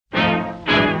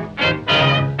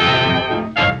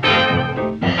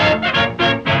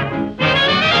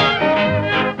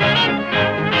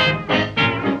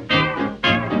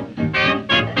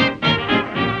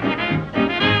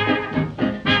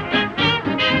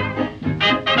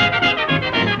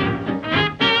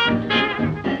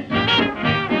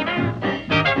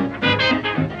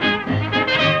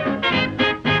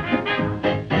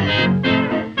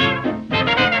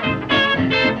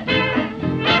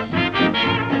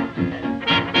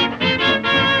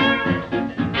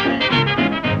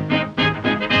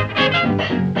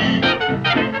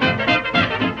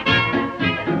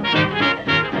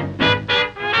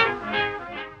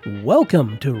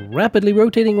Welcome to Rapidly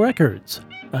Rotating Records,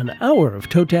 an hour of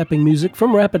toe-tapping music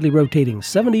from rapidly rotating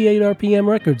 78 RPM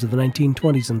records of the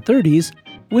 1920s and 30s,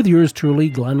 with yours truly,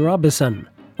 Glenn Robison,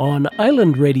 on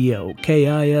Island Radio,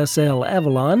 KISL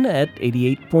Avalon at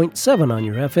 88.7 on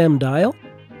your FM dial,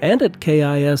 and at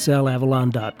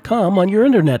KISLAvalon.com on your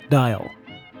internet dial.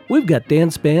 We've got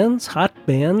dance bands, hot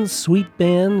bands, sweet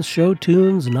bands, show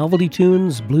tunes, novelty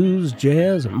tunes, blues,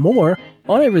 jazz, and more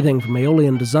on everything from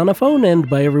Aeolian to Zonophone and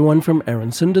by everyone from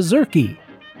Aronson to Zerke.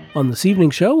 On this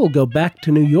evening show, we'll go back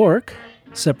to New York,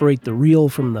 separate the real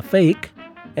from the fake,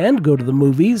 and go to the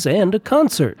movies and a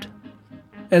concert.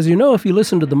 As you know, if you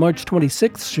listened to the March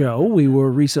 26th show, we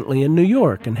were recently in New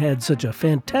York and had such a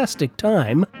fantastic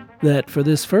time that for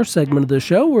this first segment of the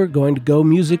show, we're going to go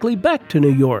musically back to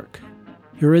New York.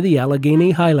 Here are the Allegheny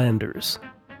Highlanders.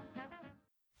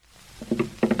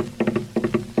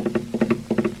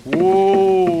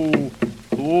 Whoa,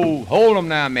 whoa, hold 'em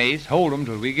now, Mace. Hold 'em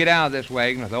till we get out of this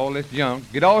wagon with all this junk.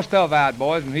 Get all the stuff out,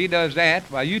 boys. When he does that,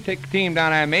 well, you take the team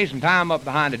down there, Mace, and tie 'em up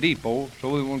behind the depot so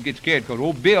we won't get scared, because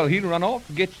old Bill, he'll run off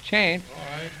and get the chance. All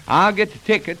right. I'll get the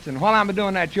tickets, and while I'm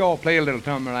doing that, y'all play a little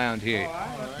tum around here. All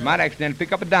right. You might accidentally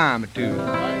pick up a dime or two. All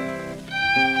right.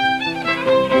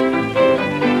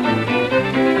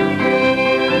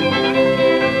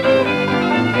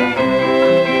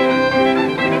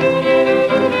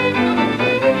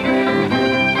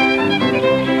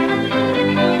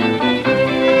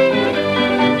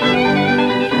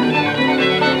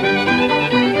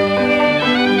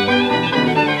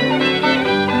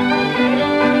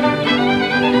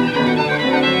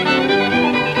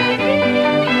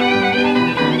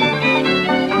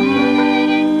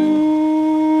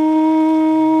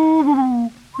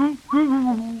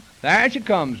 There she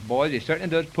comes, boys. He certainly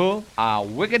does pull a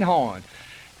wicked horn.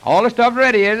 All the stuff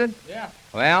ready, is it? Yeah.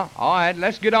 Well, all right,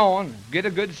 let's get on. Get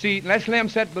a good seat, and let Slim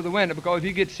sit by the window, because if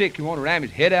he gets sick, he won't ram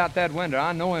his head out that window.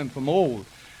 I know him from old.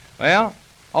 Well,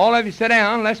 all of you sit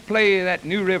down. Let's play that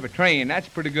New River Train. That's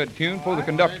a pretty good tune before the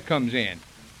conductor comes in.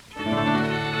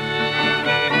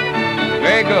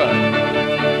 Very good.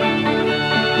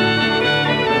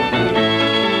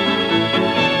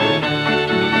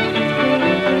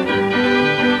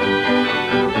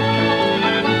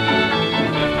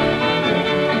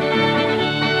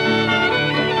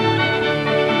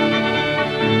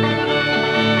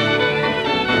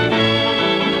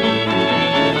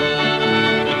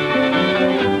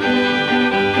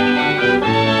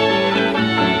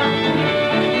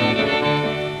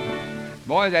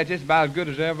 Boys, that's just about as good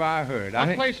as ever I heard.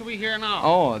 What place are we here now?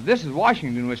 Oh, this is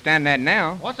Washington we're standing at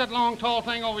now. What's that long, tall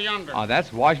thing over yonder? Oh,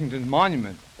 that's Washington's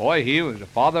monument. Boy, he was the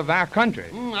father of our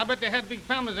country. I bet they had big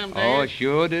families them days. Oh,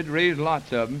 sure did raise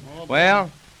lots of them. Oh,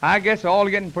 well, I guess all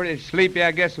getting pretty sleepy.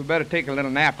 I guess we better take a little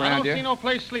nap I around don't here. see no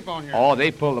place to sleep on here. Oh, they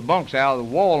pull the bunks out of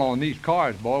the wall on these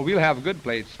cars, boy. We'll have a good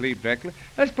place to sleep directly.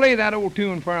 Let's play that old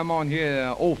tune for 'em on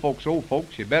here. Old folks,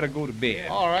 you better go to bed.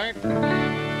 All right.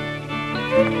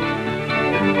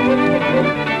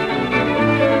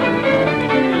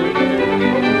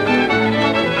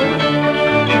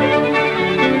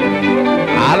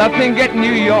 I love to get in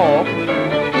New York,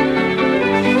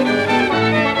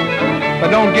 but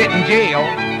don't get in jail.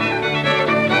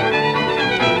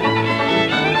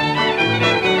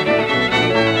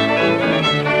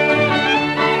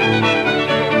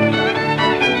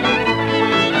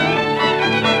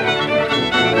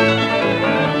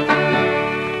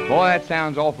 Boy, that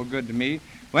sounds awful good to me.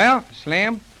 Well,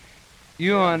 Slim,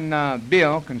 you and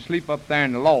Bill can sleep up there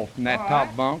in the loft in that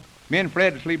top bunk. Me and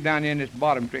Fred will sleep down here in this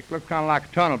bottom trick. Looks kind of like a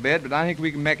tunnel bed, but I think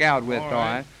we can make out with it, all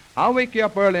right? I'll wake you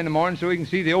up early in the morning so we can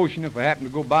see the ocean if we happen to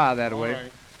go by that way.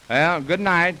 Right. Well, good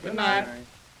night. Good night.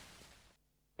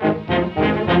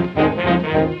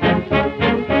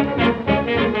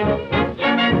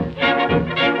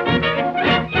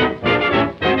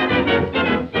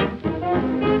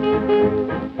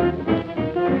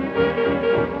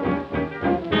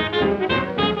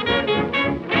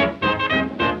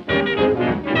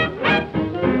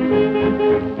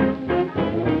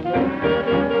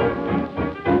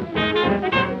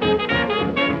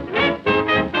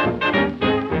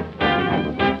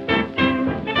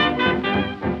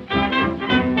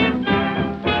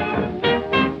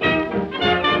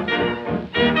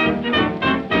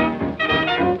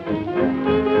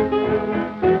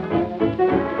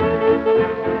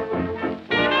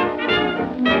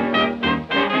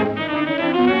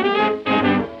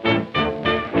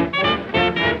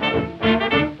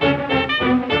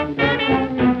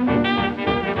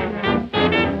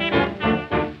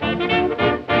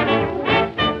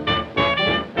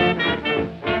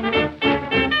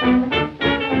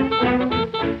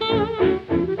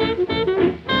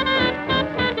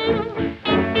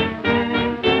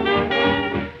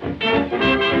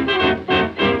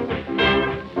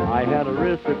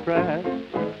 Press,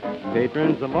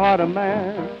 patrons of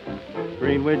Automat,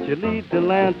 Greenwich Elite to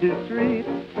Lancey Street,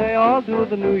 they all do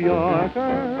the New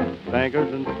Yorker.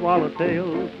 Bankers and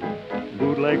swallowtails,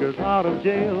 bootleggers out of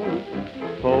jail,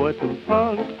 poets and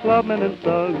punks, clubmen and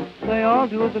thugs, they all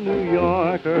do the New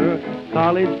Yorker.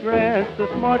 College grads, the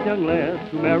smart young lads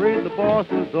who married the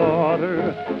boss's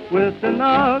daughter, with the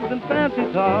nugs and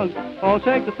fancy togs, all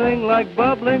shake the thing like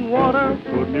bubbling water.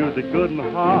 Good music good and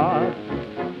hot,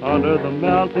 under the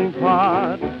melting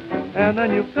pot. And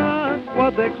then you've got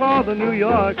what they call the New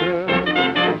Yorker.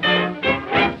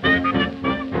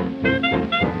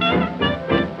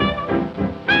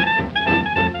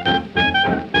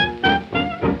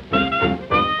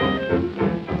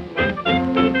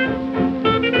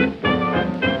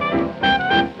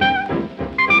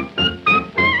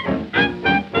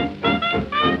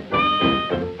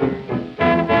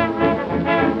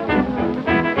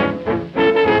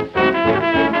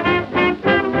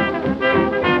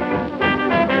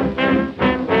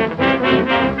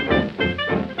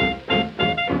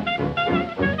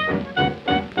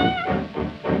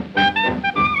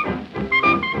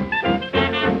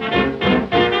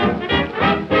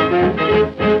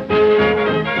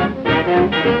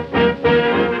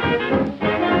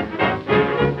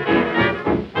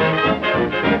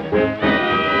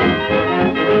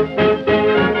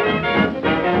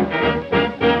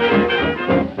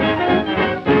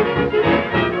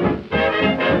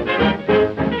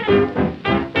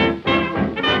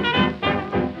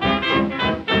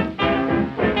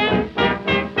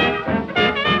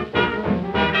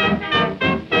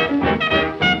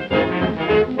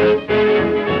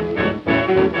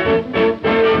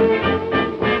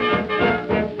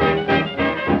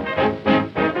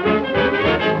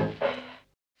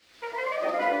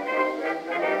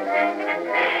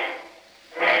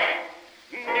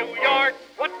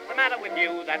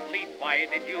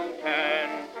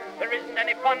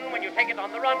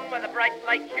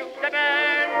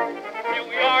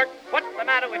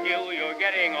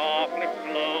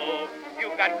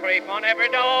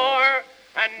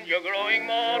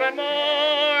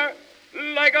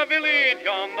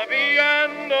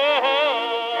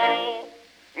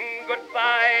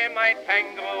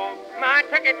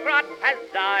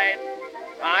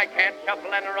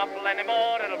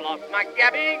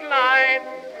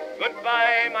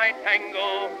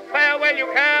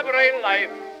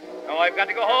 I've got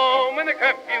to go home when the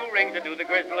curfew rings to do the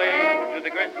grizzly, do the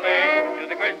grizzly, do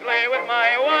the grizzly with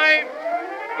my wife.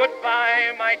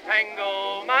 Goodbye, my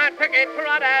tango, my turkey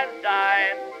trot has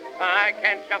died. I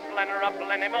can't shuffle and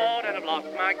ruffle anymore, and I've lost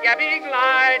my Gabby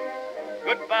Glide.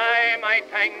 Goodbye, my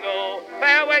tango,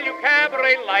 farewell, you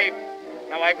cabaret life.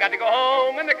 Now I've got to go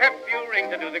home when the curfew rings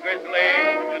to do the grizzly,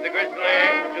 do the grizzly,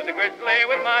 do the grizzly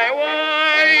with my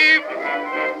wife.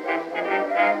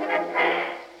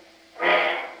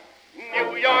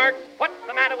 New York, what's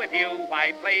the matter with you?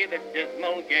 Why play this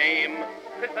dismal game?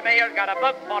 Since the mayor's got a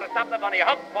bug for to stop the bunny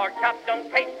hug, pork chops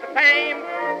don't taste the same.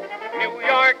 New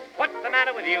York, what's the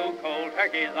matter with you? Cold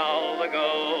turkey's all the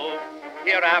go.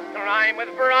 Hereafter I'm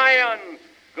with Brian,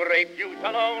 grape juice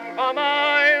alone for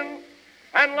mine.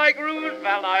 And like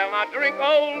Roosevelt, I'll not drink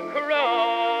Old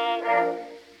Crow.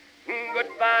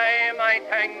 Goodbye, my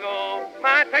tango,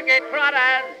 my turkey trot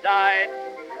has died.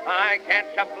 I can't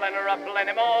shuffle and ruffle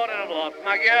anymore, and I've lost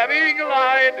my Gabby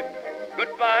Glide.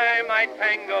 Goodbye, my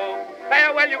tango,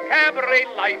 farewell, you cabaret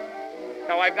life.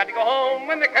 Now I've got to go home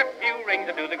when the curfew rings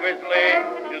to do the grizzly,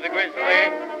 do the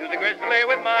grizzly, do the grizzly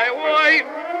with my wife.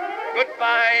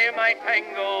 Goodbye, my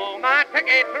tango, my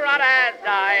turkey trot has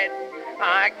died.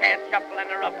 I can't shuffle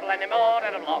and ruffle anymore,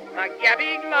 and I've lost my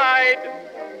Gabby Glide.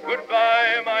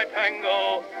 Goodbye, my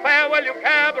tango, farewell, you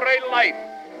cabaret life.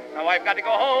 Now I've got to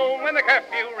go home when the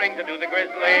curfew rings to do the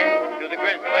grizzly, do the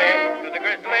grizzly, do the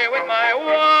grizzly with my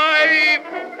wife.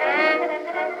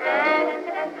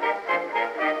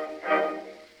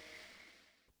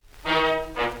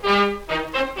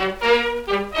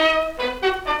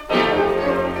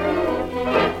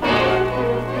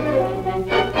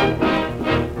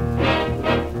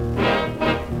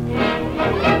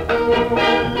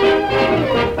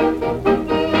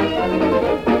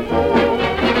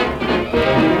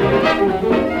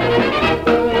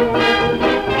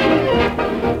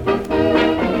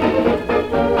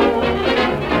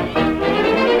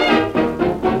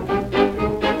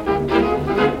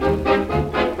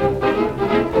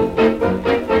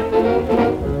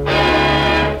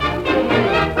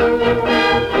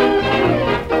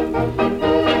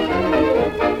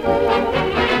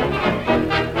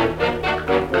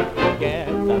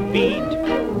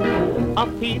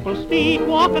 People's feet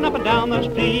walking up and down the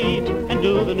street and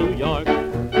do the New York.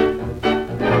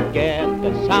 Get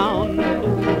the sound,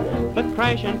 the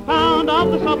crash and pound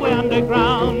of the subway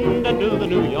underground, and do the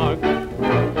New York.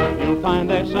 You'll find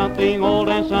there's something old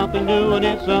and something new, and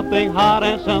it's something hot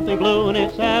and something blue, and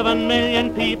it's 7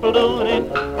 million people doing it.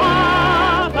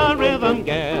 What a rhythm,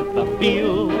 get the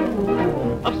feel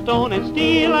of stone and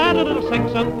steel, add a little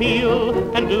sex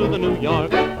appeal, and do the New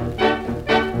York.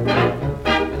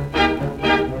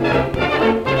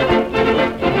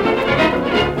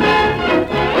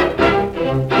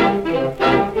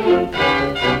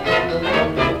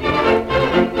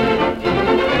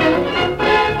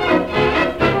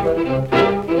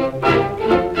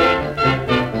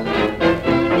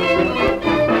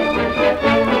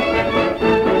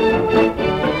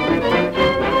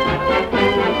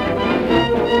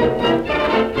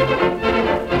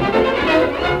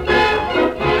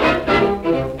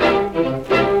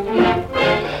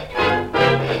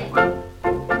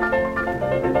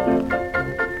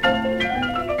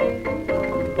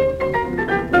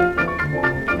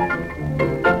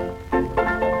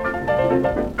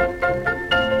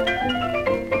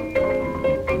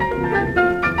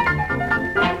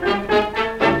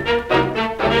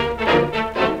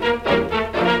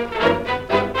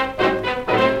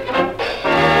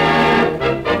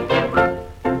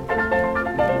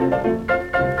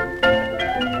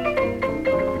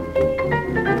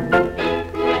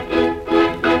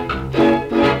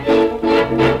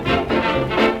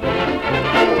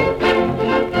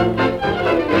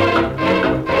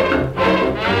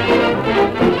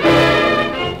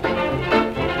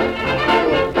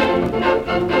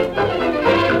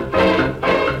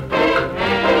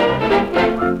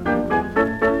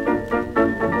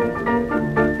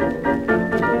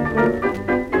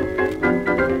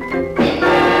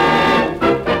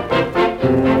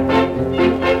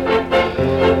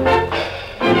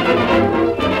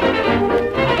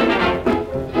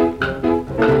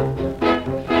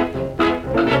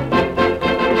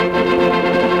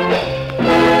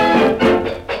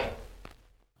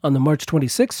 On the March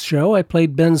 26th show, I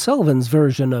played Ben Sullivan's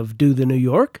version of Do the New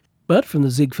York, but from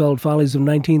the Ziegfeld Follies of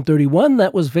 1931,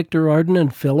 that was Victor Arden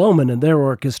and Phil Oman and their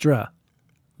orchestra.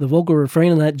 The vocal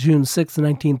refrain in that June 6,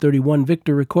 1931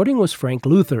 Victor recording was Frank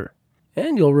Luther.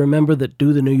 And you'll remember that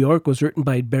Do the New York was written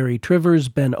by Barry Trivers,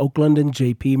 Ben Oakland, and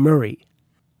J.P. Murray.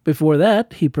 Before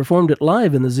that, he performed it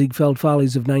live in the Ziegfeld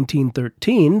Follies of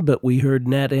 1913, but we heard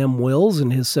Nat M. Wills in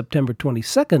his September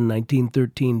 22,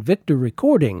 1913 Victor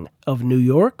recording of New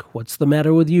York, What's the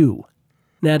Matter with You?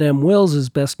 Nat M. Wills is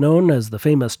best known as the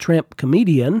famous tramp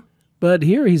comedian, but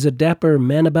here he's a dapper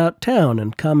man about town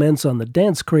and comments on the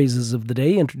dance crazes of the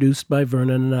day introduced by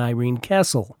Vernon and Irene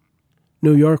Castle.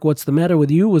 New York, What's the Matter with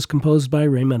You was composed by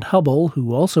Raymond Hubble,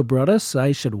 who also brought us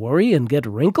I Should Worry and Get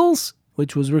Wrinkles,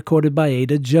 which was recorded by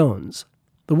Ada Jones.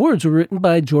 The words were written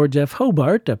by George F.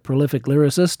 Hobart, a prolific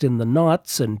lyricist in the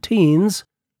noughts and teens,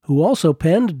 who also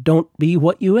penned Don't Be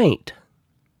What You Ain't.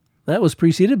 That was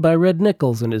preceded by Red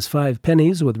Nichols and his 5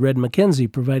 Pennies, with Red McKenzie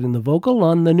providing the vocal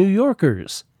on The New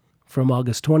Yorkers from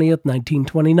August 20th,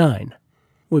 1929.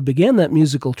 We began that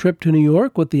musical trip to New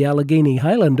York with the Allegheny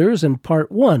Highlanders and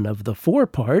Part 1 of the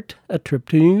 4-part A Trip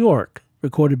to New York,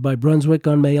 recorded by Brunswick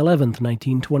on May 11th,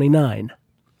 1929.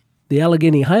 The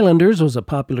Allegheny Highlanders was a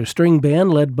popular string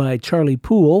band led by Charlie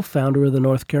Poole, founder of the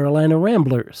North Carolina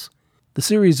Ramblers. The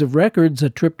series of records, A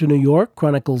Trip to New York,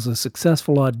 chronicles a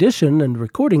successful audition and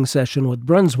recording session with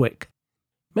Brunswick.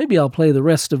 Maybe I'll play the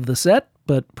rest of the set,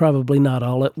 but probably not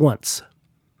all at once.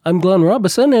 I'm Glenn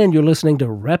Robison, and you're listening to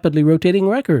Rapidly Rotating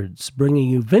Records, bringing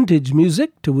you vintage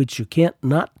music to which you can't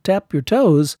not tap your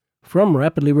toes from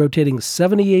rapidly rotating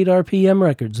 78 RPM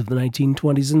records of the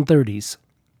 1920s and 30s.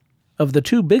 Of the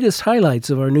 2 biggest highlights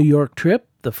of our New York trip,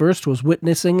 the first was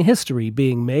witnessing history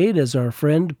being made as our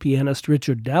friend, pianist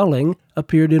Richard Dowling,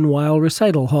 appeared in Weill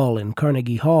Recital Hall in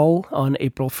Carnegie Hall on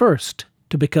April 1st,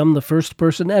 to become the first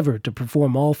person ever to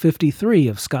perform all 53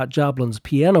 of Scott Joplin's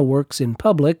piano works in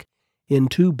public in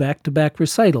 2 back-to-back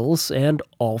recitals, and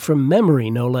all from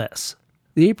memory, no less.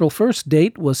 The April 1st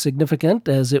date was significant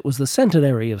as it was the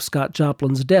centenary of Scott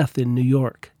Joplin's death in New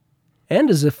York. And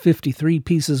as if 53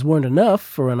 pieces weren't enough,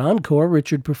 for an encore,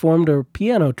 Richard performed a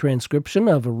piano transcription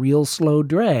of A Real Slow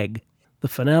Drag, the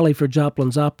finale for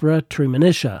Joplin's opera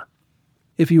Treemonisha.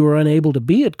 If you were unable to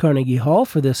be at Carnegie Hall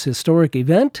for this historic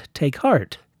event, take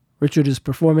heart. Richard is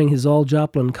performing his all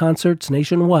Joplin concerts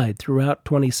nationwide throughout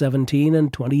 2017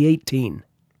 and 2018.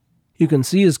 You can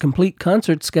see his complete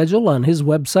concert schedule on his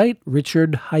website,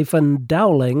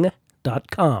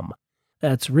 richard-dowling.com.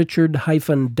 That's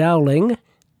richard-dowling,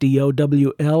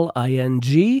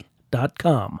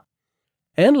 DOWLING.com.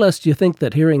 And lest you think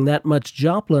that hearing that much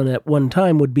Joplin at one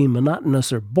time would be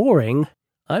monotonous or boring,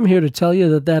 I'm here to tell you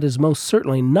that that is most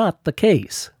certainly not the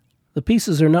case. The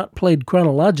pieces are not played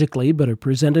chronologically, but are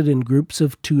presented in groups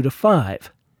of 2 to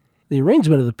 5. The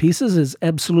arrangement of the pieces is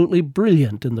absolutely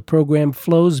brilliant, and the program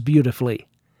flows beautifully.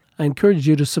 I encourage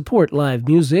you to support live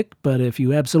music, but if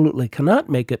you absolutely cannot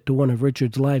make it to one of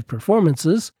Richard's live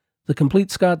performances, the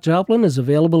complete Scott Joplin is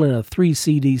available in a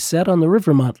 3-CD set on the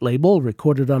Rivermont label,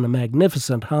 recorded on a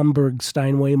magnificent Hamburg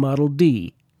Steinway Model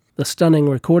D. The stunning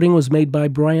recording was made by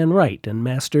Brian Wright and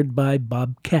mastered by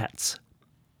Bob Katz.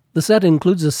 The set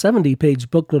includes a 70-page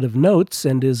booklet of notes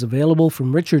and is available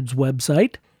from Richard's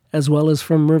website, as well as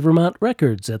from Rivermont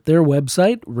Records at their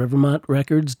website,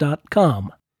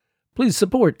 rivermontrecords.com. Please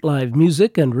support live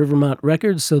music and Rivermont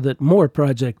Records so that more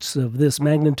projects of this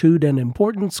magnitude and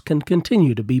importance can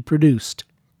continue to be produced.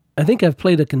 I think I've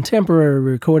played a contemporary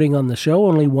recording on the show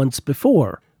only once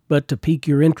before, but to pique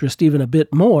your interest even a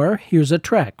bit more, here's a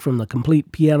track from the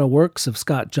complete piano works of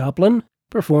Scott Joplin,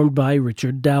 performed by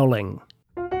Richard Dowling.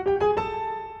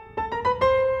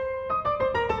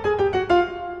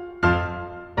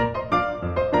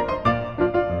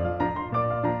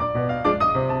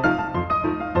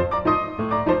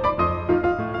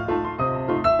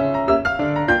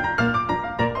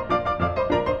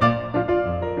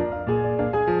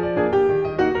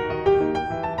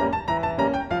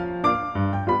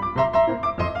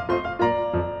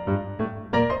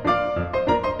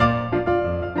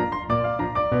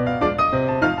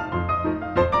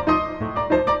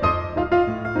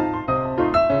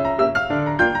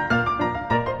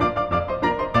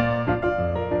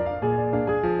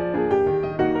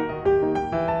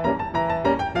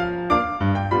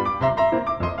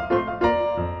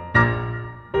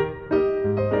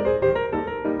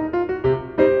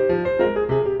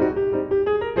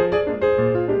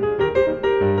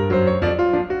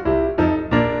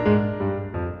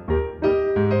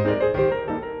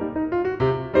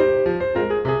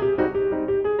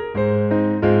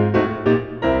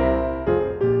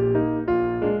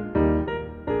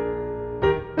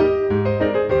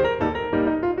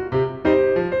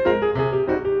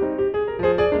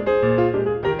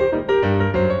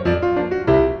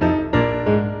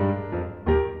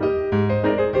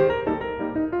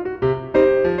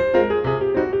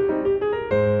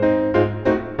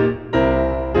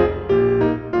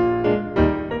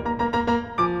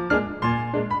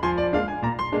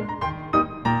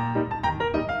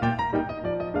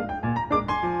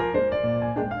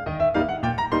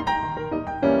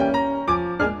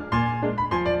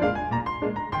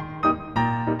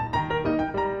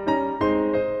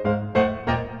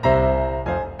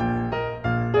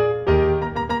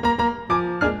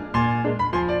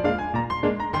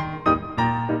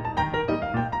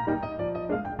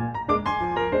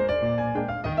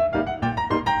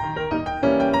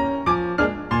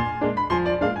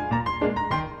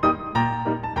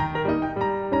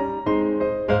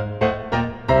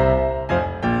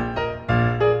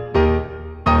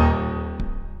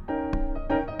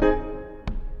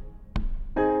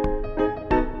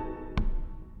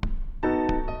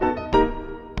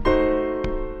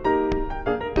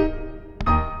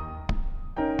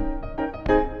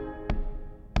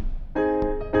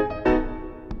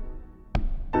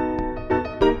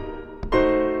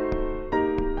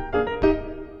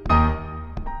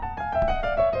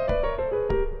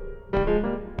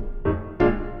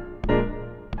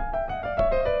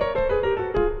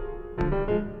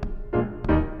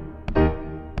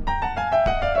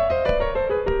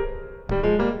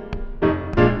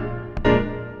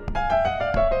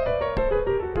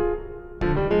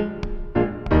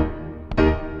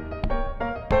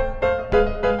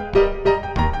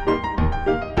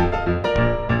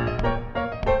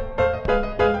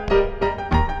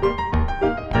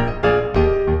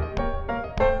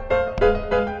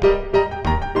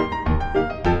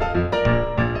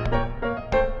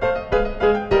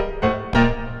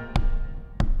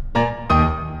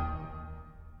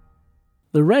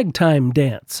 The Ragtime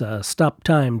Dance, a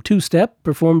stop-time two-step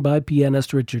performed by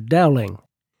pianist Richard Dowling.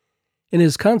 In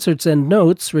his concerts and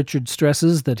notes, Richard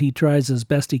stresses that he tries as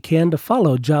best he can to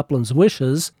follow Joplin's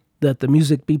wishes that the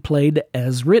music be played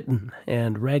as written,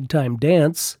 and Ragtime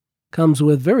Dance comes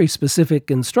with very specific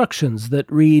instructions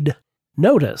that read,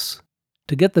 "Notice,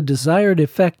 to get the desired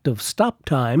effect of stop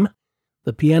time,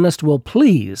 the pianist will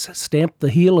please stamp the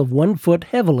heel of one foot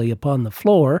heavily upon the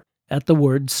floor at the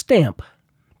word stamp.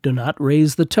 Do not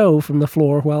raise the toe from the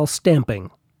floor while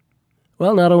stamping."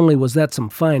 Well, not only was that some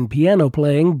fine piano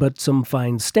playing, but some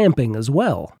fine stamping as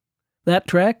well. That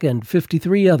track and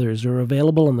 53 others are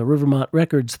available in the Rivermont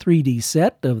Records 3D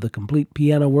set of the complete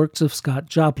piano works of Scott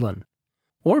Joplin.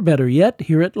 Or better yet,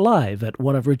 hear it live at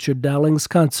one of Richard Dowling's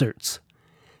concerts.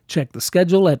 Check the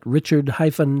schedule at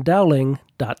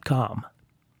richard-dowling.com.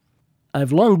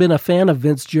 I've long been a fan of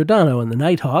Vince Giordano and the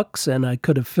Nighthawks, and I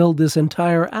could have filled this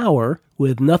entire hour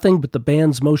with nothing but the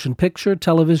band's motion picture,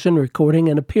 television, recording,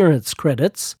 and appearance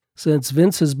credits, since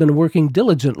Vince has been working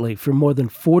diligently for more than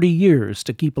 40 years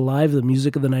to keep alive the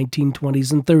music of the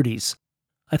 1920s and 30s.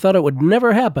 I thought it would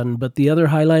never happen, but the other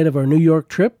highlight of our New York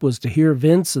trip was to hear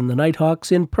Vince and the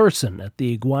Nighthawks in person at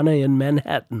the Iguana in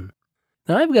Manhattan.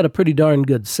 Now, I've got a pretty darn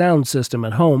good sound system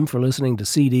at home for listening to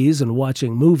CDs and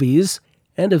watching movies,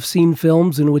 and have seen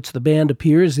films in which the band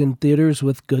appears in theaters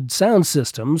with good sound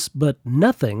systems, but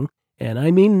nothing, and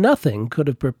I mean nothing, could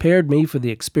have prepared me for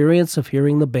the experience of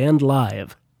hearing the band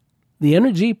live. The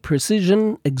energy,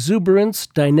 precision, exuberance,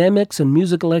 dynamics, and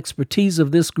musical expertise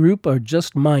of this group are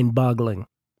just mind-boggling.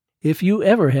 If you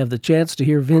ever have the chance to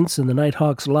hear Vince and the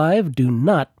Nighthawks live, do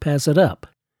not pass it up.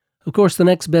 Of course, the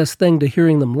next best thing to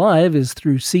hearing them live is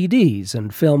through CDs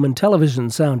and film and television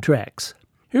soundtracks.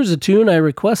 Here's a tune I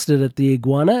requested at the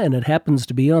Iguana, and it happens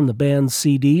to be on the band's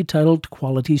CD titled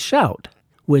Quality Shout,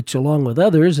 which, along with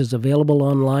others, is available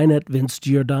online at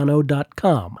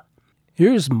vincegiordano.com.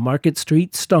 Here's Market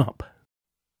Street Stomp.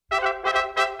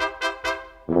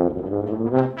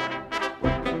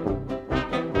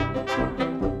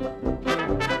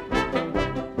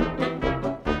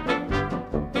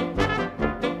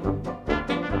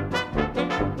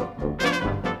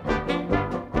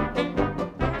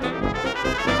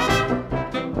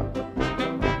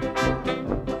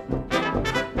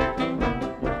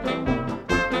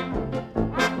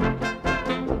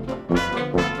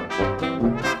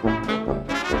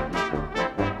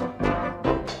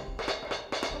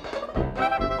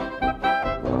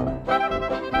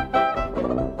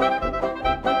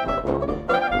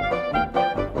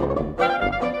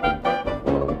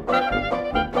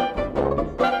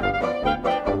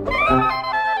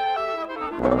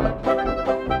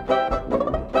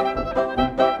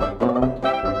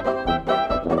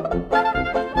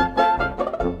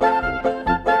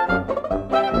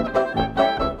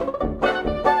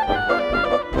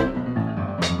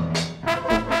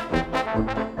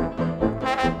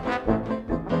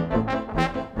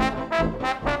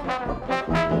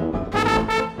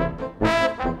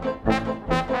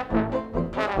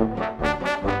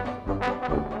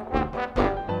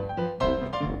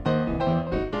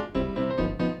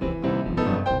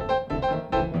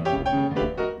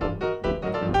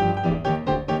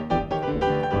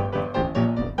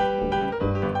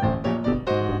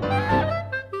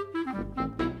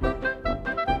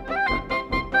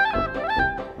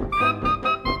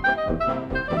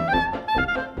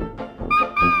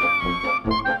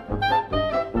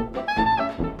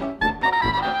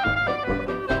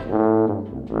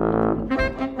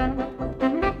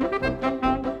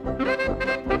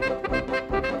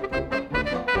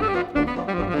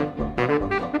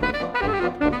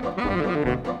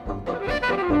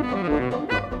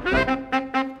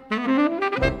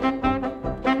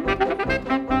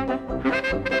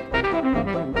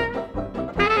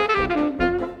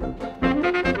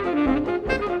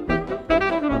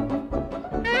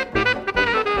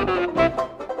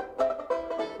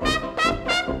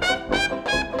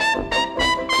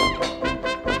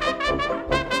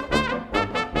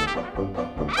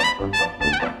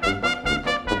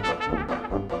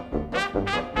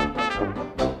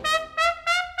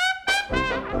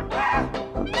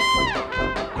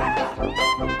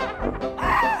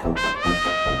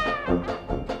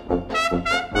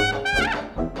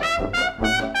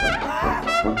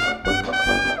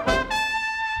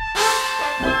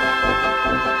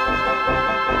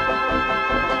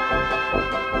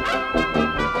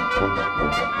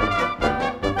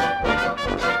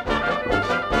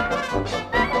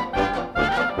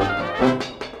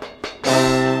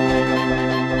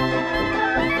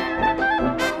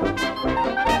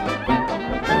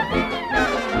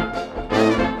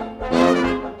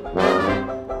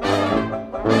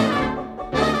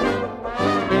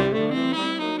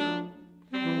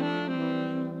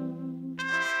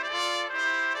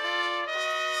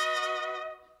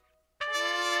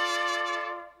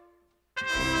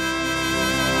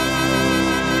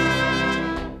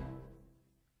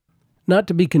 Not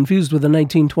to be confused with the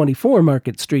 1924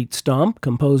 Market Street Stomp,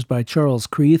 composed by Charles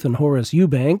Creath and Horace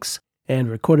Eubanks, and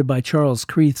recorded by Charles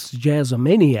Creath's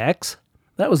Jazzomaniacs.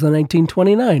 That was the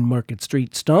 1929 Market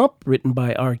Street Stomp, written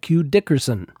by R.Q.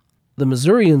 Dickerson. The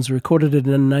Missourians recorded it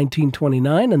in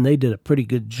 1929, and they did a pretty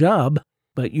good job,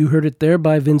 but you heard it there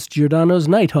by Vince Giordano's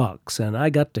Nighthawks, and I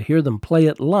got to hear them play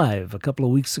it live a couple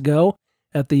of weeks ago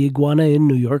at the Iguana in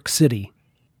New York City.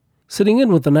 Sitting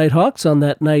in with the Nighthawks on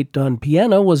that night on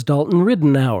piano was Dalton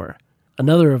Ridenour,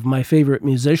 another of my favorite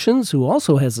musicians who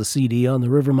also has a CD on the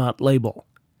Rivermont label.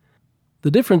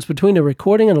 The difference between a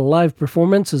recording and a live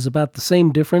performance is about the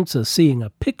same difference as seeing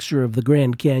a picture of the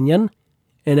Grand Canyon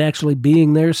and actually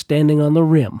being there standing on the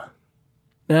rim.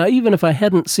 Now, even if I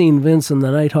hadn't seen Vince and the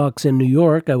Nighthawks in New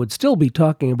York, I would still be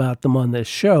talking about them on this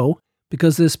show,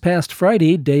 because this past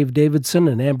Friday, Dave Davidson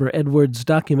and Amber Edwards'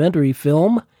 documentary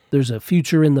film, There's a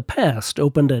Future in the Past,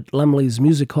 opened at Laemmle's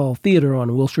Music Hall Theater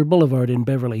on Wilshire Boulevard in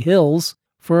Beverly Hills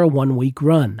for a one-week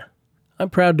run. I'm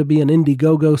proud to be an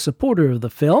Indiegogo supporter of the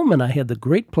film, and I had the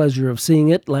great pleasure of seeing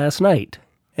it last night.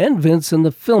 And Vince and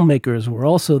the filmmakers were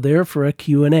also there for a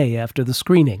Q&A after the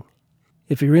screening.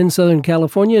 If you're in Southern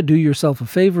California, do yourself a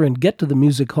favor and get to the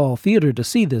Music Hall Theater to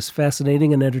see this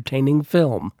fascinating and entertaining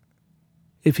film.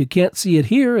 If you can't see it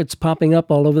here, it's popping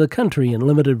up all over the country in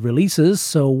limited releases,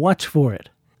 so watch for it.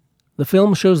 The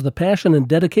film shows the passion and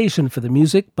dedication for the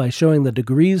music by showing the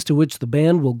degrees to which the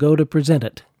band will go to present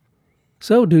it.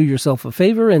 So do yourself a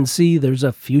favor and see There's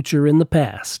a Future in the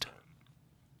Past.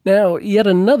 Now, yet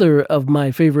another of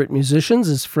my favorite musicians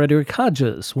is Frederick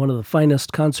Hodges, one of the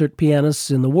finest concert pianists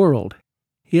in the world.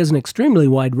 He has an extremely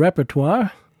wide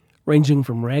repertoire, ranging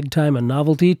from ragtime and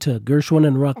novelty to Gershwin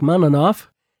and Rachmaninoff,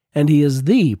 and he is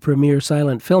the premier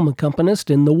silent film accompanist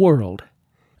in the world.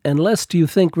 And lest you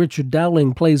think Richard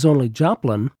Dowling plays only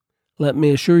Joplin, let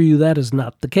me assure you that is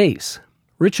not the case.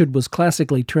 Richard was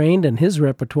classically trained, and his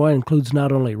repertoire includes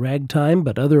not only ragtime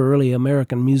but other early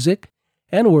American music,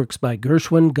 and works by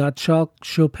Gershwin, Gottschalk,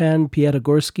 Chopin,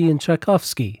 Piatigorsky, and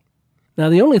Tchaikovsky. Now,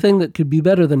 the only thing that could be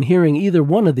better than hearing either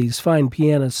one of these fine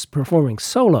pianists performing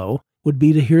solo would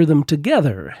be to hear them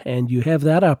together, and you have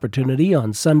that opportunity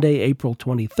on Sunday, April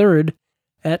 23rd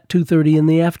at 2:30 in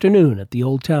the afternoon at the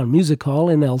Old Town Music Hall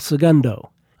in El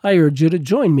Segundo. I urge you to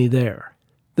join me there.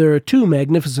 There are two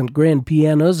magnificent grand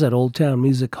pianos at Old Town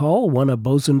Music Hall, one a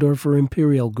Bosendorfer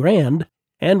Imperial Grand,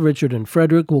 and Richard and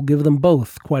Frederick will give them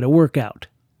both quite a workout.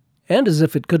 And as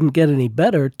if it couldn't get any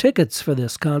better, tickets for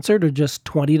this concert are just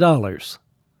 $20.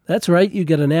 That's right, you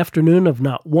get an afternoon of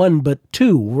not one but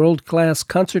two world-class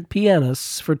concert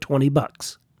pianists for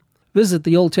 $20. Visit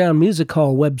the Old Town Music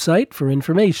Hall website for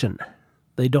information.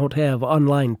 They don't have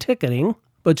online ticketing,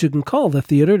 but you can call the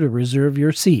theater to reserve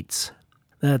your seats.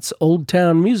 That's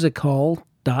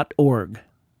oldtownmusichall.org.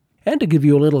 And to give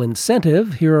you a little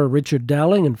incentive, here are Richard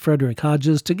Dowling and Frederick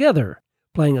Hodges together,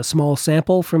 playing a small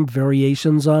sample from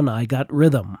Variations on I Got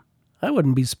Rhythm. I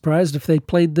wouldn't be surprised if they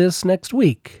played this next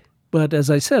week. But as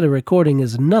I said, a recording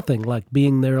is nothing like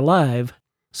being there live,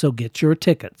 so get your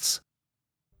tickets.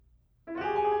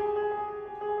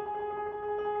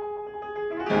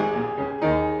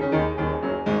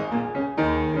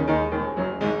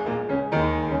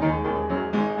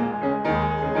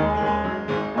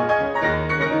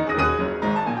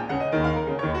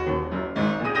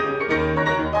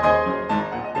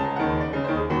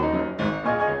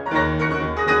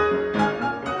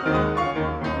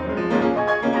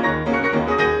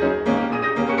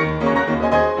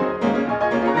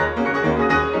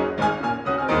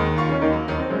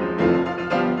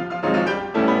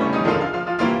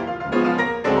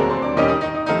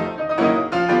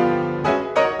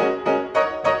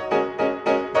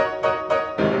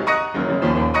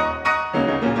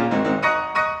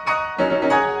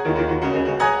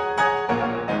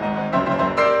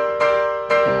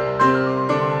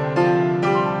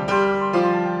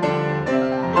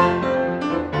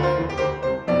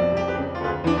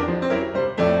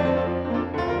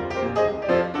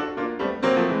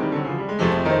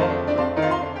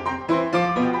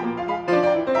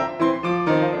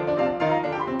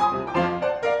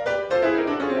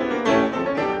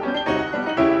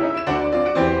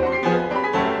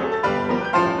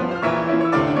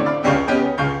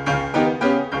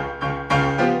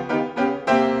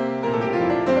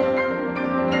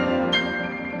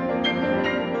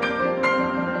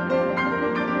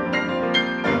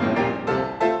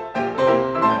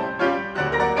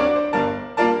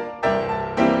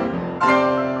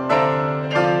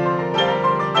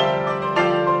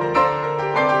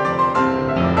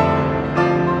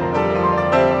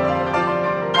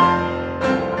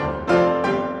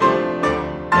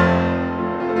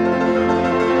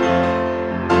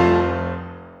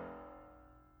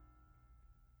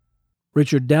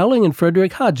 Richard Dowling and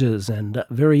Frederick Hodges and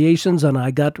Variations on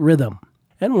I Got Rhythm.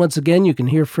 And once again, you can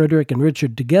hear Frederick and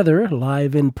Richard together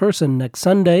live in person next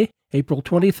Sunday, April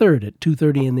 23rd at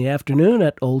 2:30 in the afternoon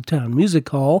at Old Town Music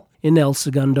Hall in El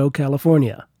Segundo,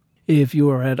 California. If you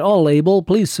are at all able,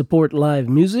 please support live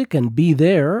music and be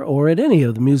there or at any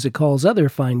of the Music Hall's other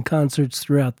fine concerts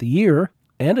throughout the year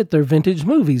and at their vintage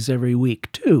movies every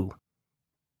week, too.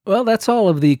 Well, that's all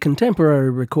of the contemporary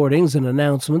recordings and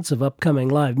announcements of upcoming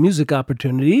live music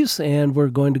opportunities, and we're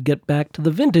going to get back to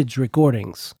the vintage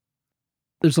recordings.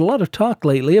 There's a lot of talk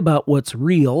lately about what's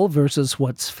real versus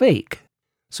what's fake,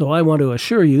 so I want to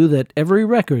assure you that every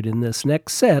record in this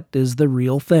next set is the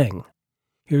real thing.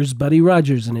 Here's Buddy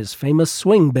Rogers and his famous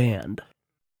swing band.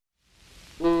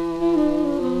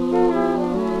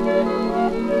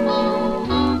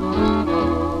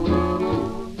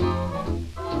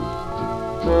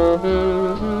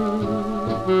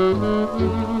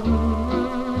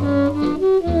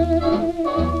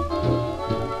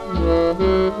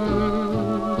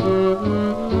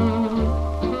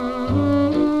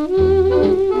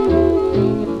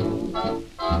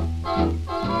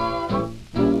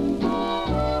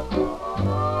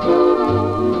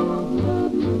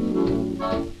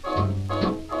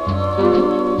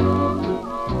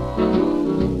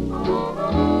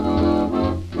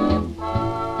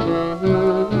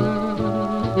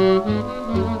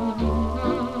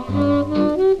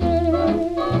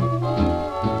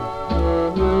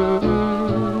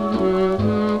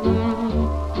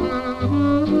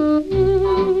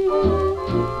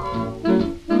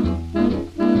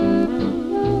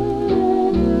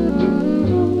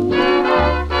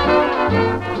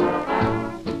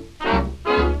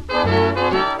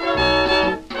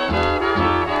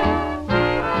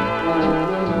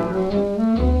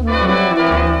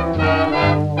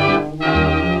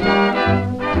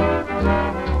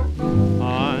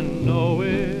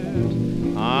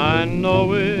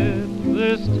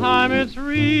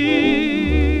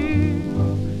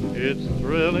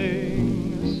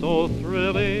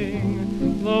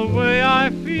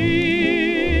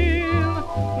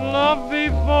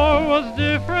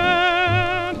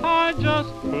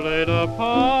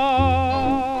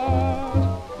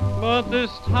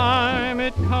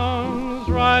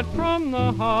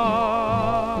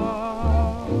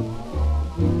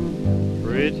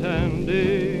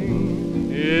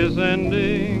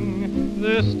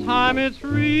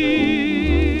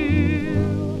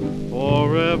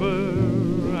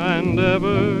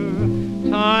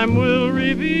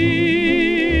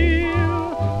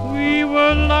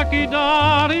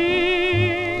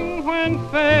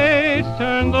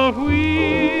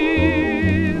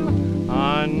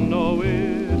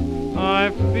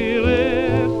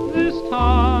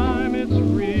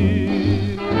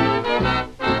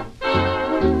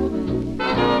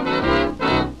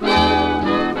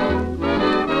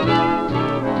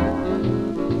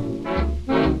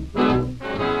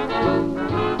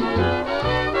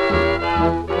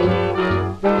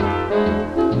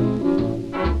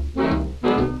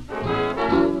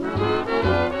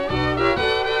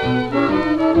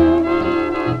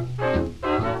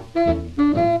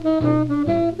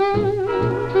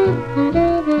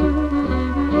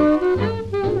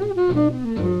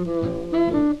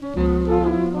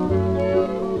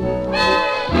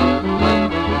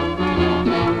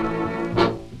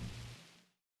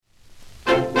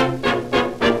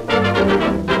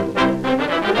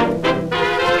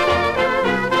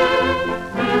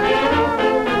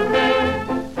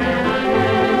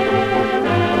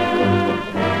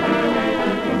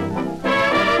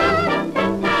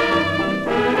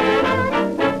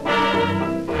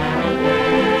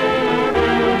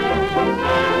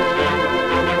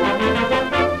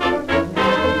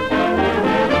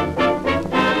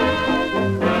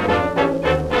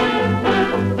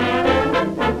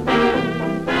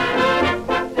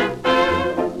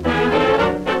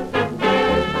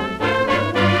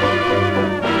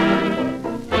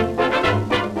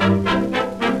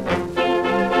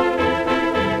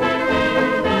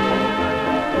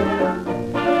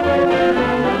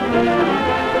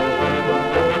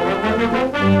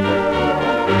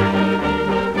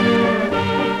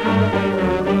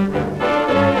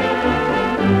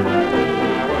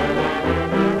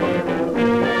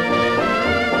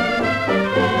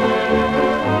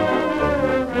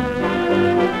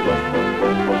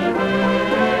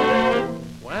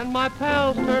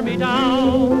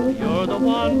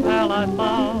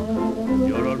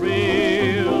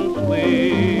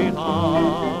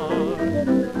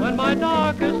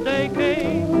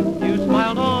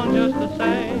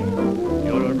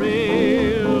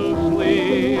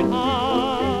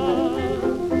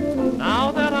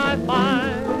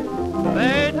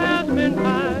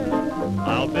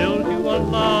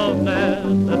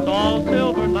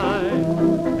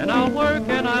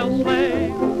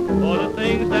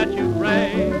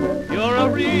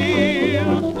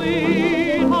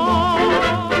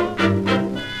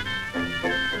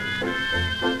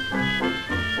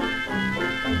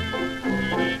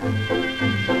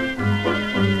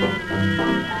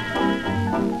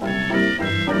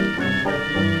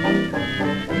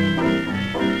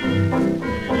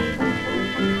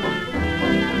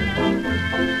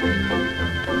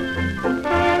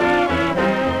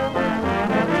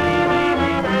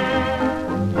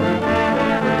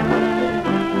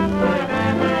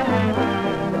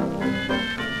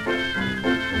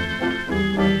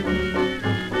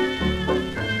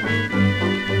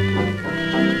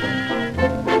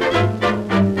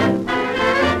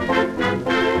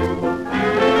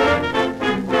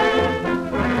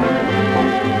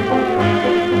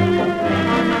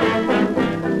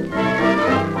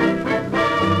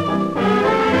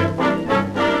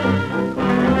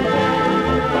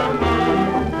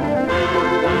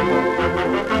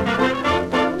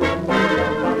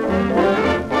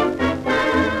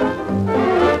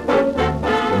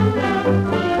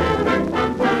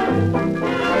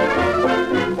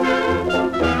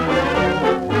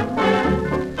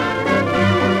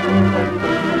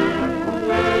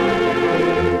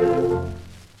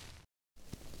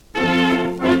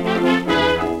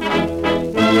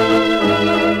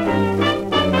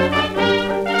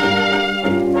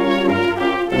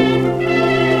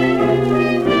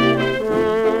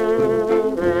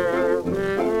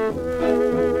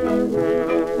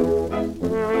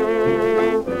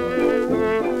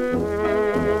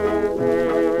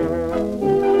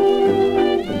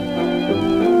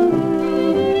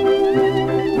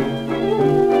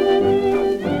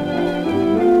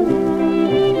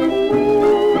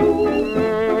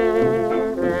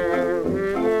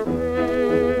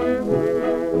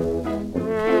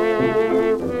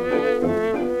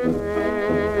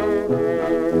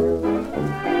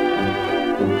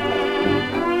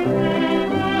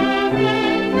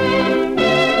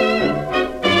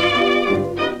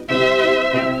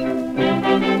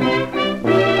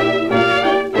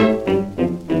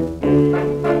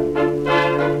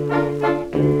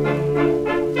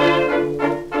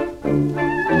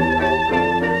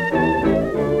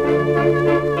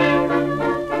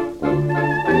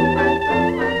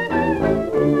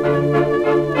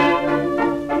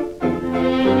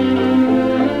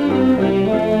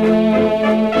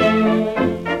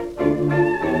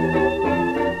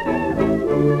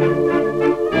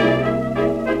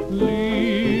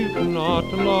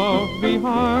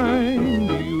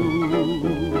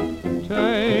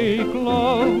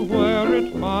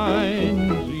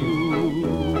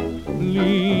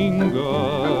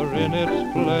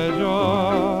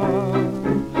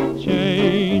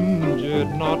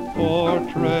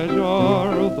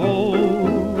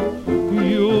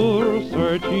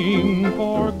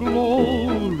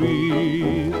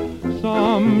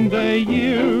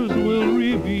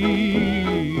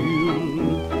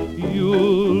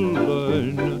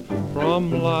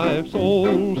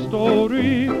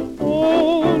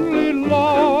 only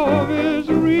love is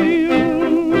real.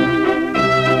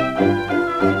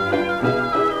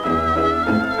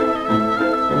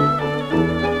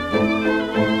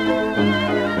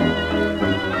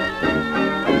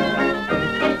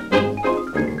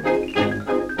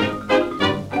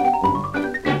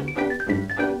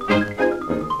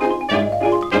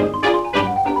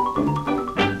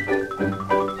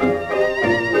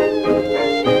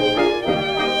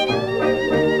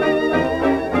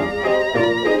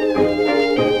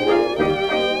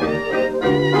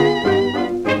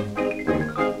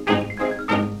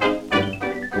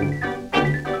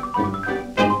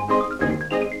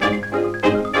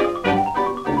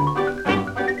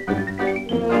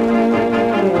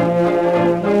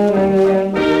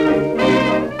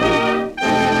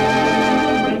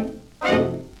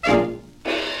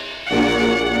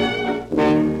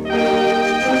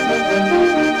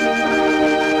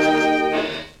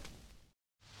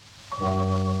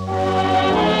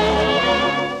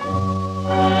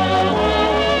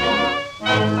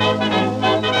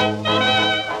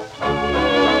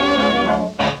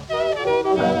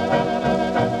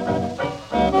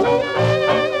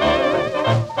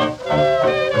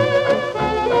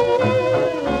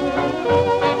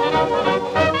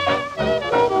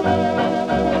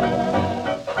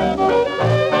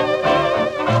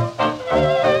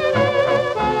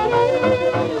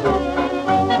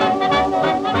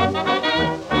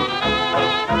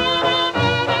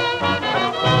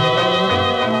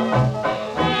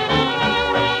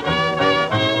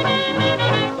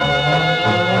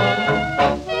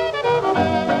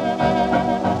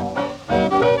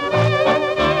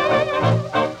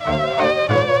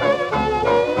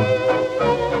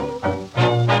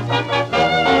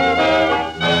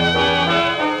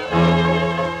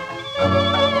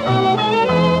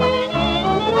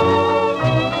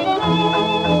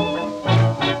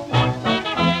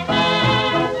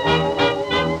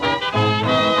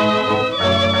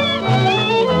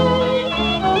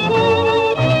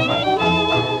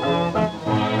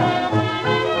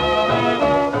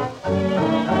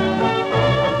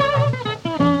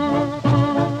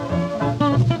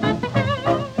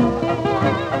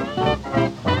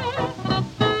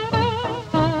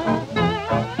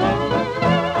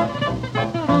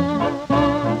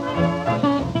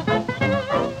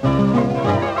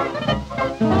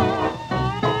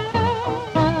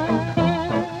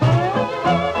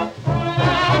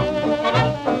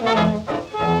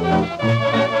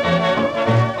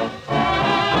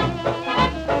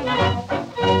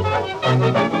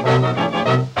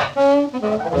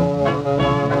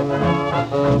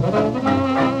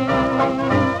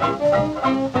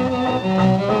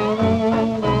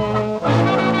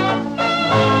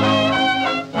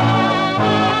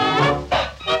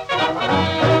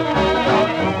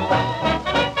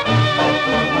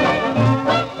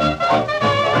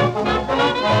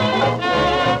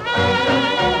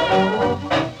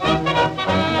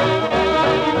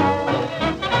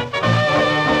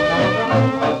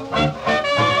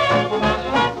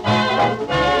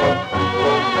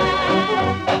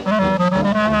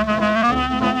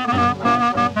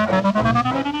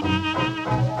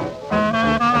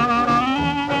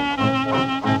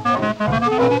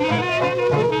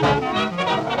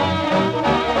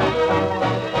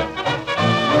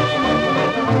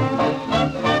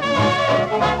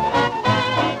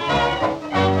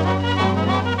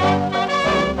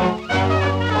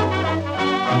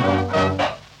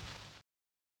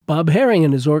 Bob Herring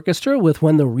and his orchestra with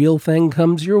When the Real Thing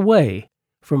Comes Your Way,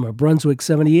 from a Brunswick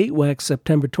 78 wax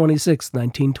September 26,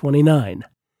 1929.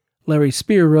 Larry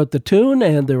Spear wrote the tune,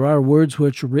 and there are words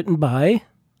which are written by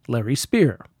Larry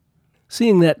Spear.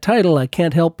 Seeing that title, I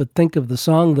can't help but think of the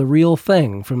song The Real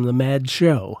Thing from The Mad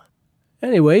Show.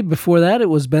 Anyway, before that it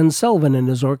was Ben Sullivan and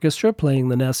his orchestra playing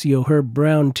the Nacio Herb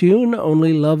Brown tune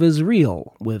Only Love Is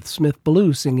Real, with Smith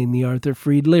Ballou singing the Arthur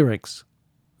Freed lyrics.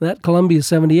 That Columbia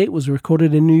 78 was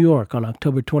recorded in New York on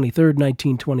October 23,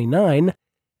 1929,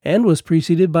 and was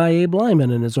preceded by Abe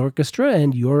Lyman and his orchestra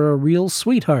and You're a Real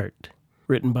Sweetheart,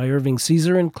 written by Irving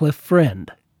Caesar and Cliff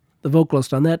Friend. The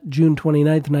vocalist on that June 29,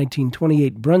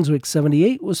 1928 Brunswick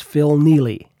 78 was Phil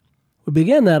Neely. We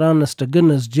began that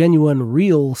honest-to-goodness genuine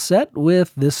real set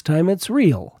with This Time It's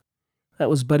Real.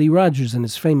 That was Buddy Rogers and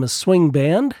his famous swing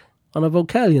band on a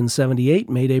Vocalion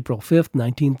 78 made April 5,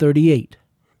 1938.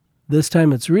 This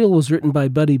Time It's Real was written by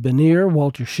Buddy Benier,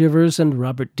 Walter Shivers, and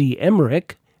Robert D.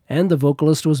 Emmerich, and the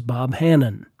vocalist was Bob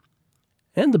Hannon.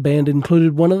 And the band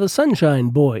included one of the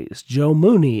Sunshine Boys, Joe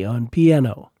Mooney, on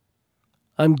piano.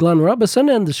 I'm Glenn Robison,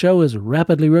 and the show is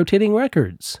Rapidly Rotating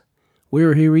Records.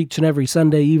 We're here each and every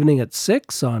Sunday evening at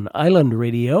 6 on Island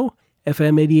Radio,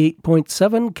 FM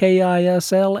 88.7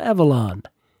 KISL Avalon,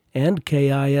 and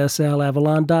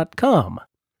KISLAvalon.com.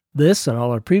 This and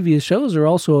all our previous shows are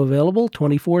also available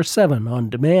 24/7 on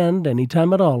demand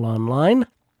anytime at all online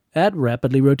at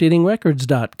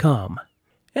rapidlyrotatingrecords.com.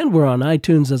 And we're on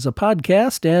iTunes as a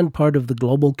podcast and part of the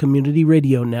Global Community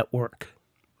Radio Network.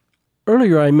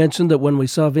 Earlier I mentioned that when we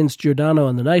saw Vince Giordano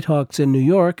and the Nighthawks in New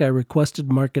York, I requested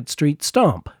Market Street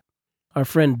Stomp. Our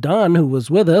friend Don, who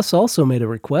was with us, also made a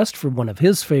request for one of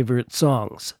his favorite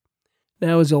songs.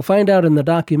 Now, as you'll find out in the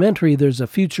documentary There's a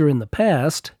Future in the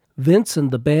Past, Vince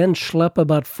and the band schlep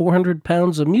about 400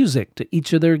 pounds of music to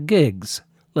each of their gigs,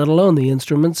 let alone the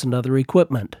instruments and other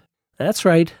equipment. That's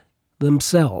right,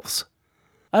 themselves.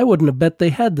 I wouldn't have bet they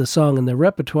had the song in their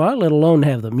repertoire, let alone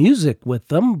have the music with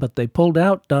them, but they pulled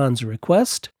out Don's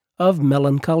request of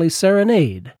Melancholy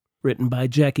Serenade, written by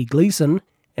Jackie Gleason,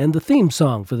 and the theme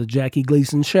song for the Jackie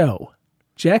Gleason Show.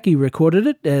 Jackie recorded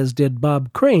it, as did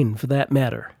Bob Crane, for that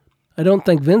matter. I don't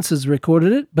think Vince has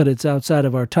recorded it, but it's outside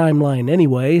of our timeline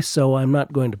anyway, so I'm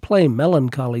not going to play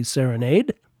Melancholy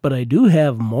Serenade, but I do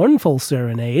have Mournful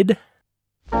Serenade.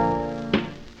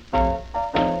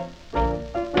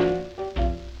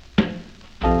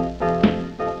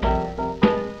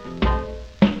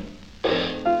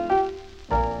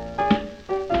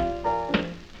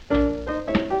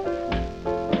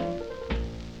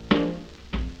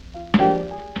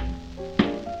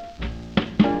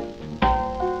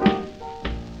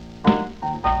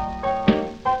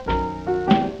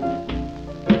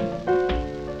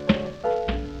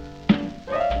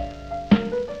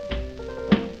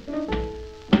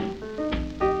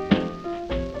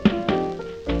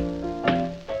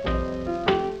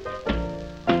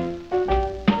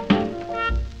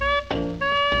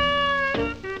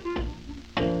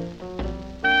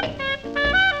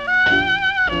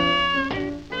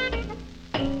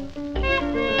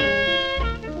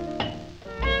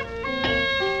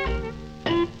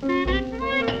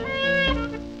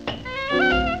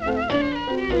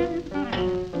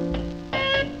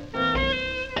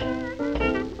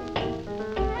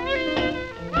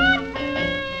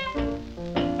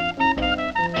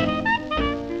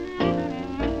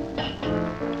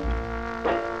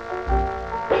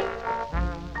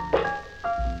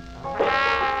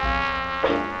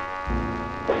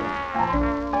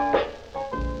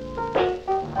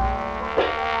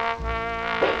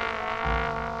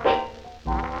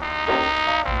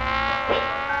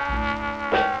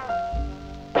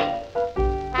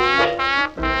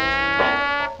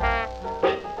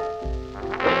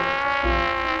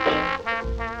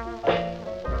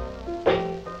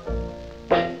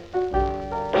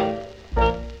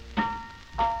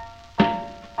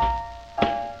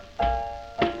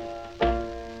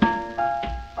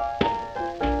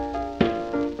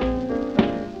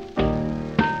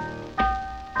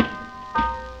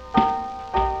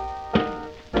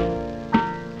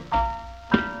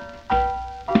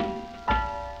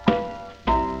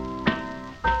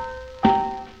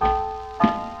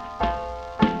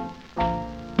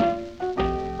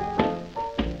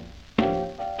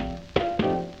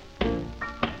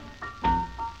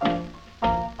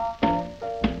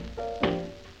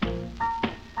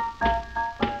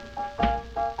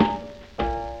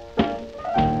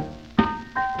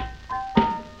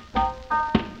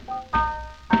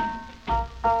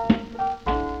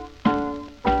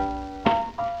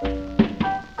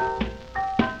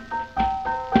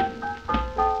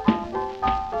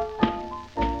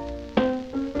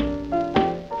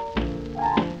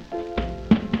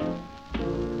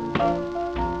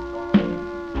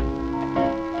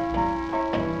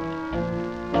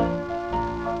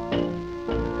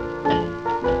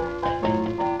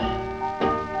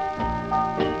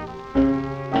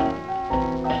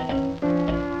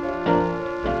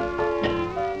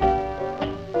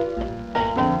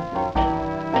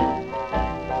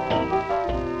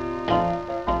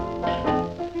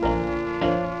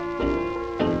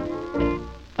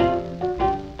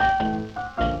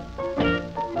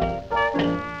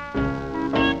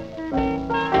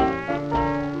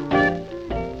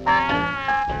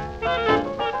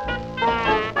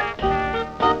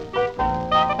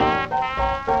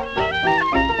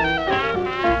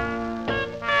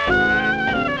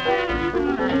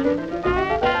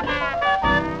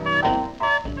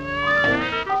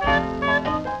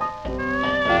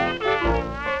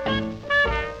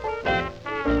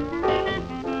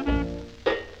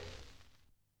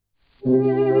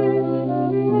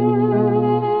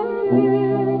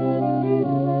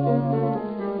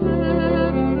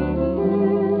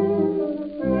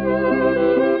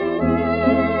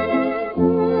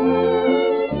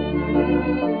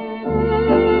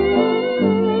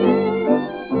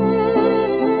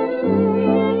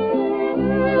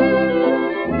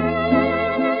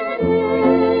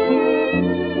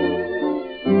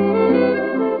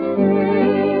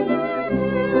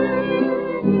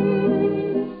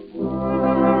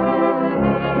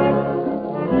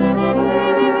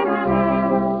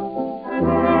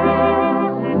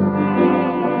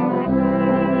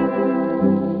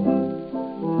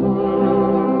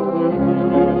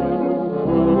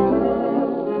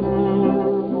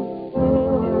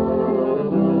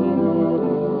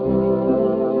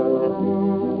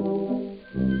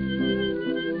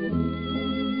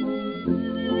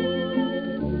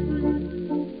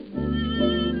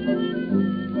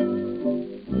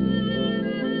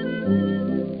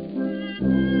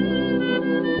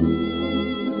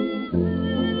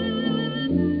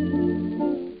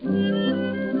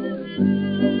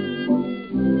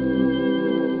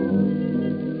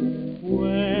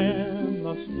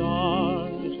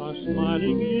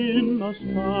 the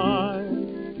sky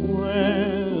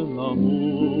when the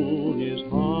moon is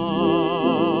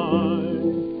high.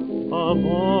 A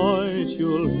voice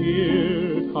you'll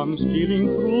hear comes stealing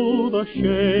through the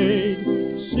shade,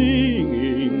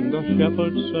 singing the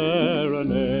shepherd's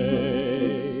serenade.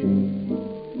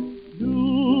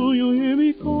 Do you hear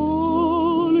me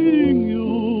calling you?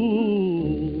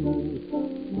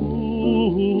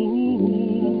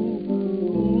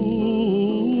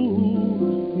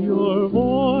 Your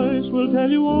voice will tell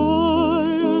you I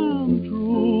am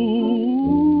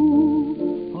true.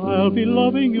 I'll be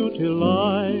loving you till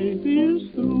life is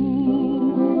through.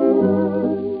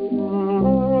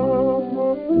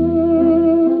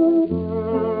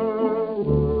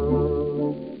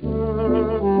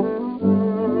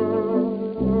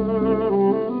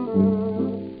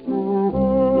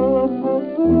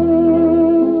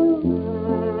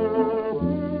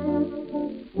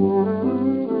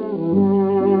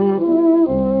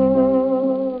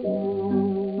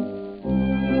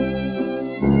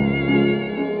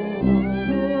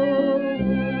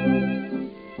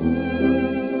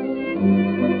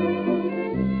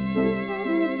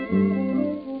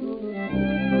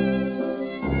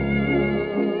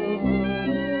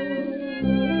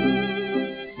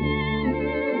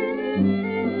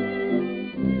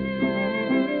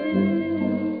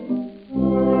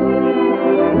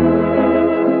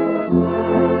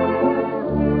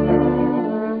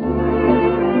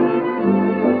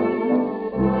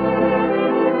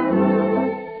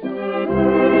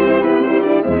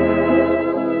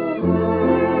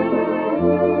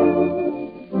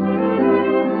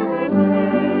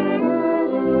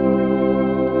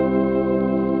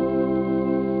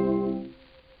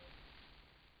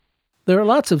 There are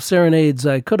lots of serenades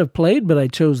I could have played, but I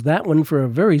chose that one for a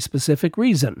very specific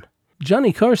reason.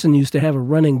 Johnny Carson used to have a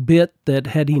running bit that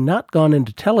had he not gone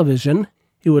into television,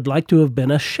 he would like to have been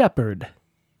a shepherd.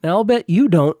 Now I'll bet you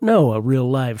don't know a real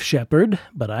live shepherd,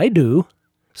 but I do.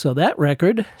 So that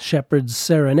record, Shepherd's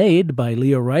Serenade by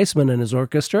Leo Reisman and his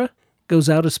orchestra, goes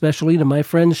out especially to my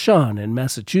friend Sean in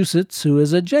Massachusetts, who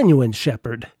is a genuine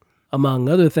shepherd, among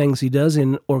other things he does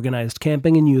in organized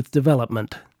camping and youth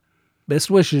development. Best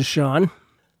wishes, Sean.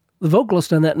 The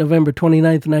vocalist on that November 29,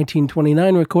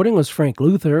 1929 recording was Frank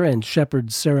Luther, and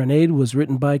Shepherd's Serenade was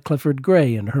written by Clifford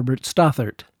Gray and Herbert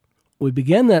Stothart. We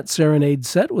began that serenade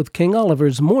set with King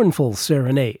Oliver's Mournful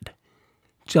Serenade.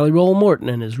 Jelly Roll Morton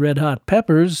and his Red Hot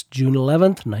Peppers, June 11,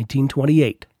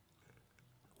 1928.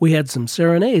 We had some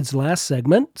serenades last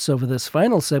segment, so for this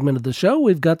final segment of the show,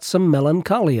 we've got some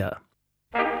Melancholia.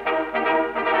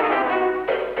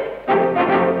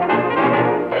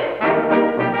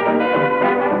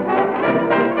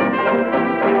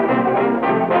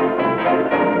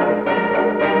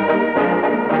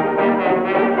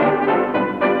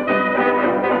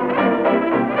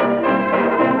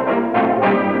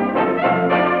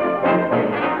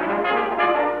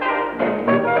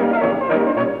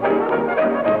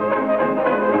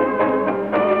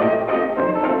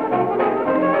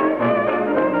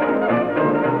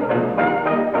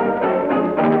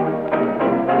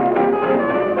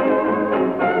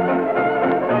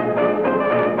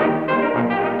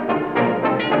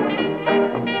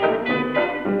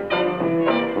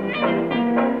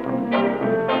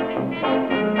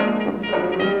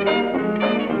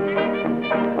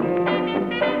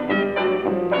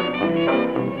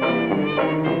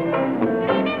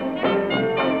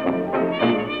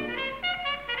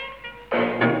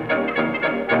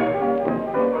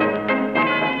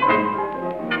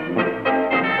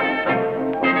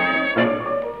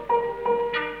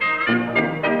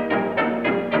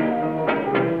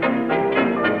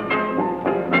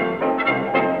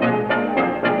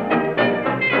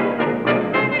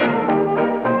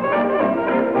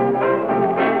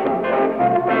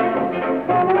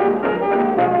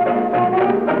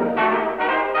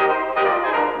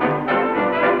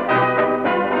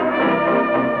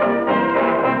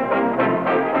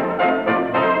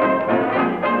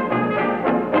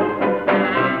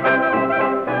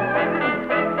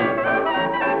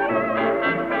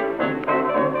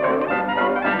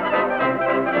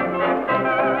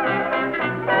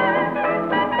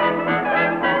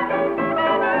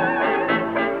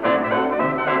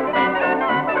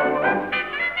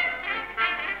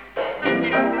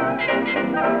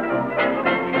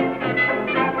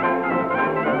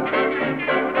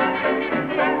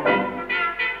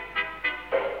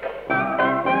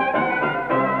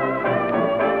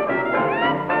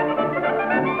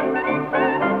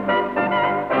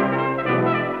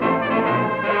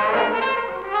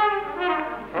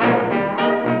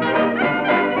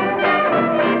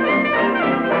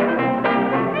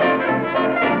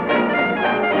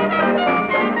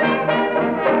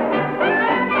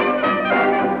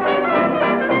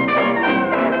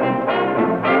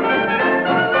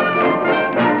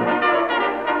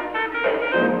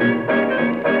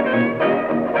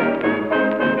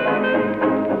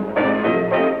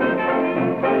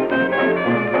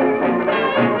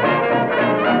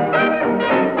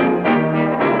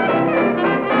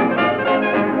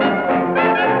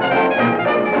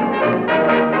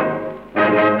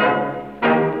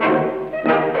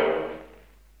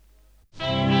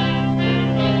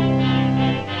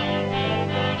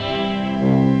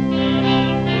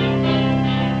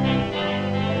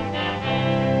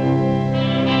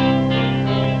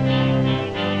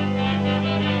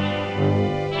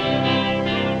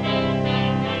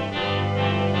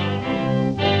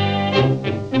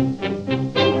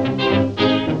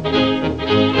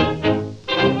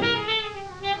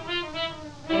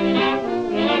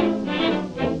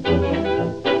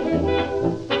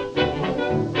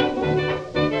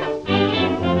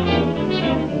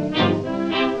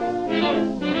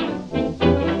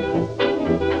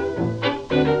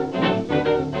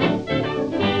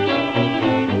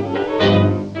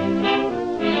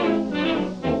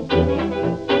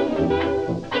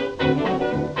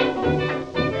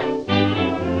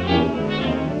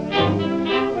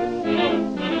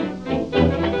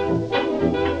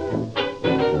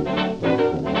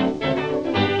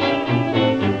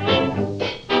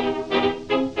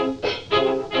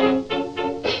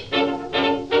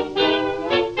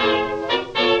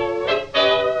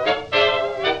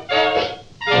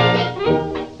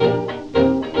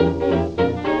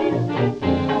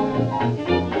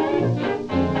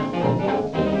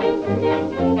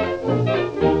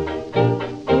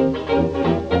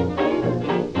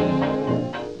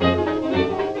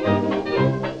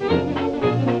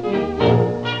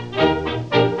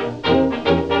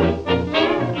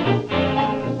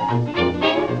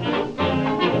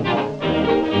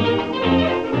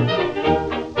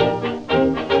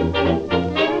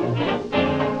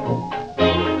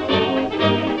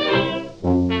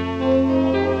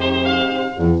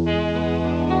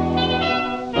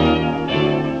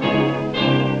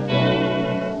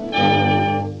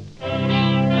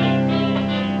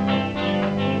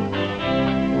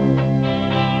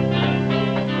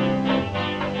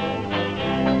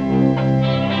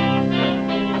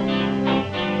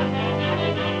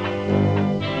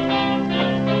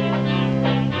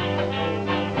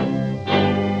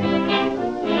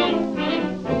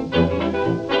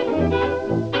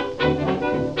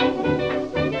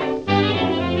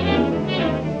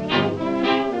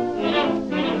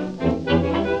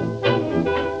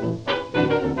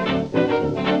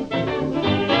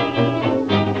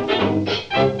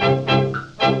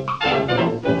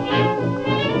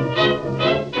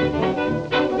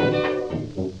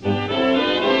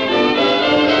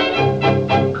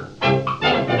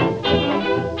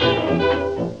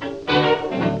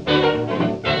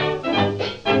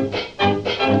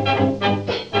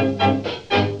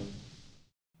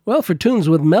 Well, for tunes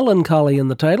with melancholy in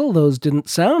the title, those didn't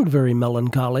sound very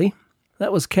melancholy.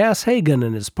 That was Cass Hagen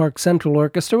and his Park Central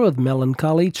Orchestra with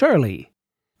Melancholy Charlie.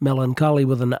 Melancholy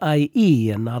with an I-E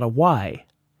and not a Y.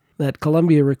 That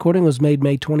Columbia recording was made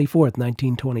May 24th,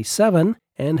 1927,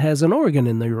 and has an organ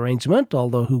in the arrangement,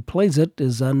 although who plays it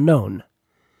is unknown.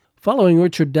 Following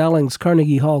Richard Dowling's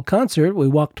Carnegie Hall concert, we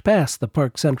walked past the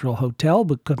Park Central Hotel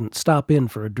but couldn't stop in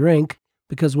for a drink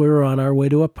because we were on our way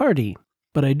to a party.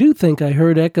 But I do think I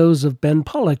heard echoes of Ben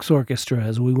Pollack's orchestra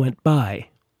as we went by.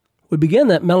 We began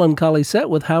that melancholy set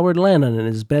with Howard Lannon and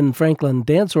his Ben Franklin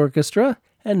Dance Orchestra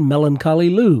and Melancholy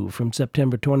Lou from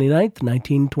September 29,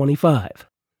 1925.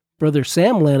 Brother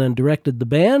Sam Lannon directed the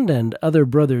band, and other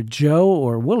brother Joe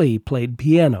or Willie played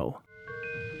piano.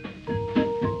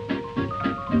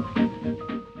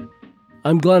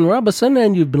 I'm Glenn Robison,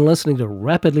 and you've been listening to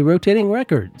Rapidly Rotating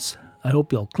Records. I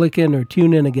hope you'll click in or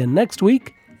tune in again next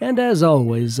week, and as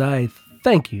always, I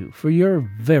thank you for your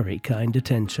very kind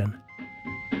attention.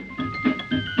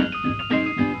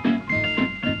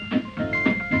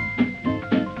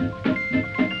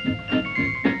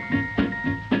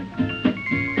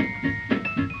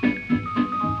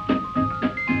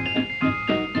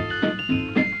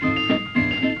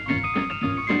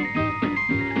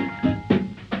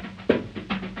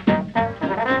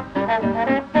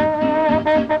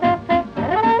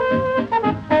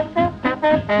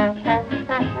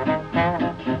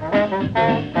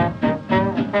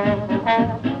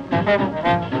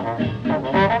 Thank you.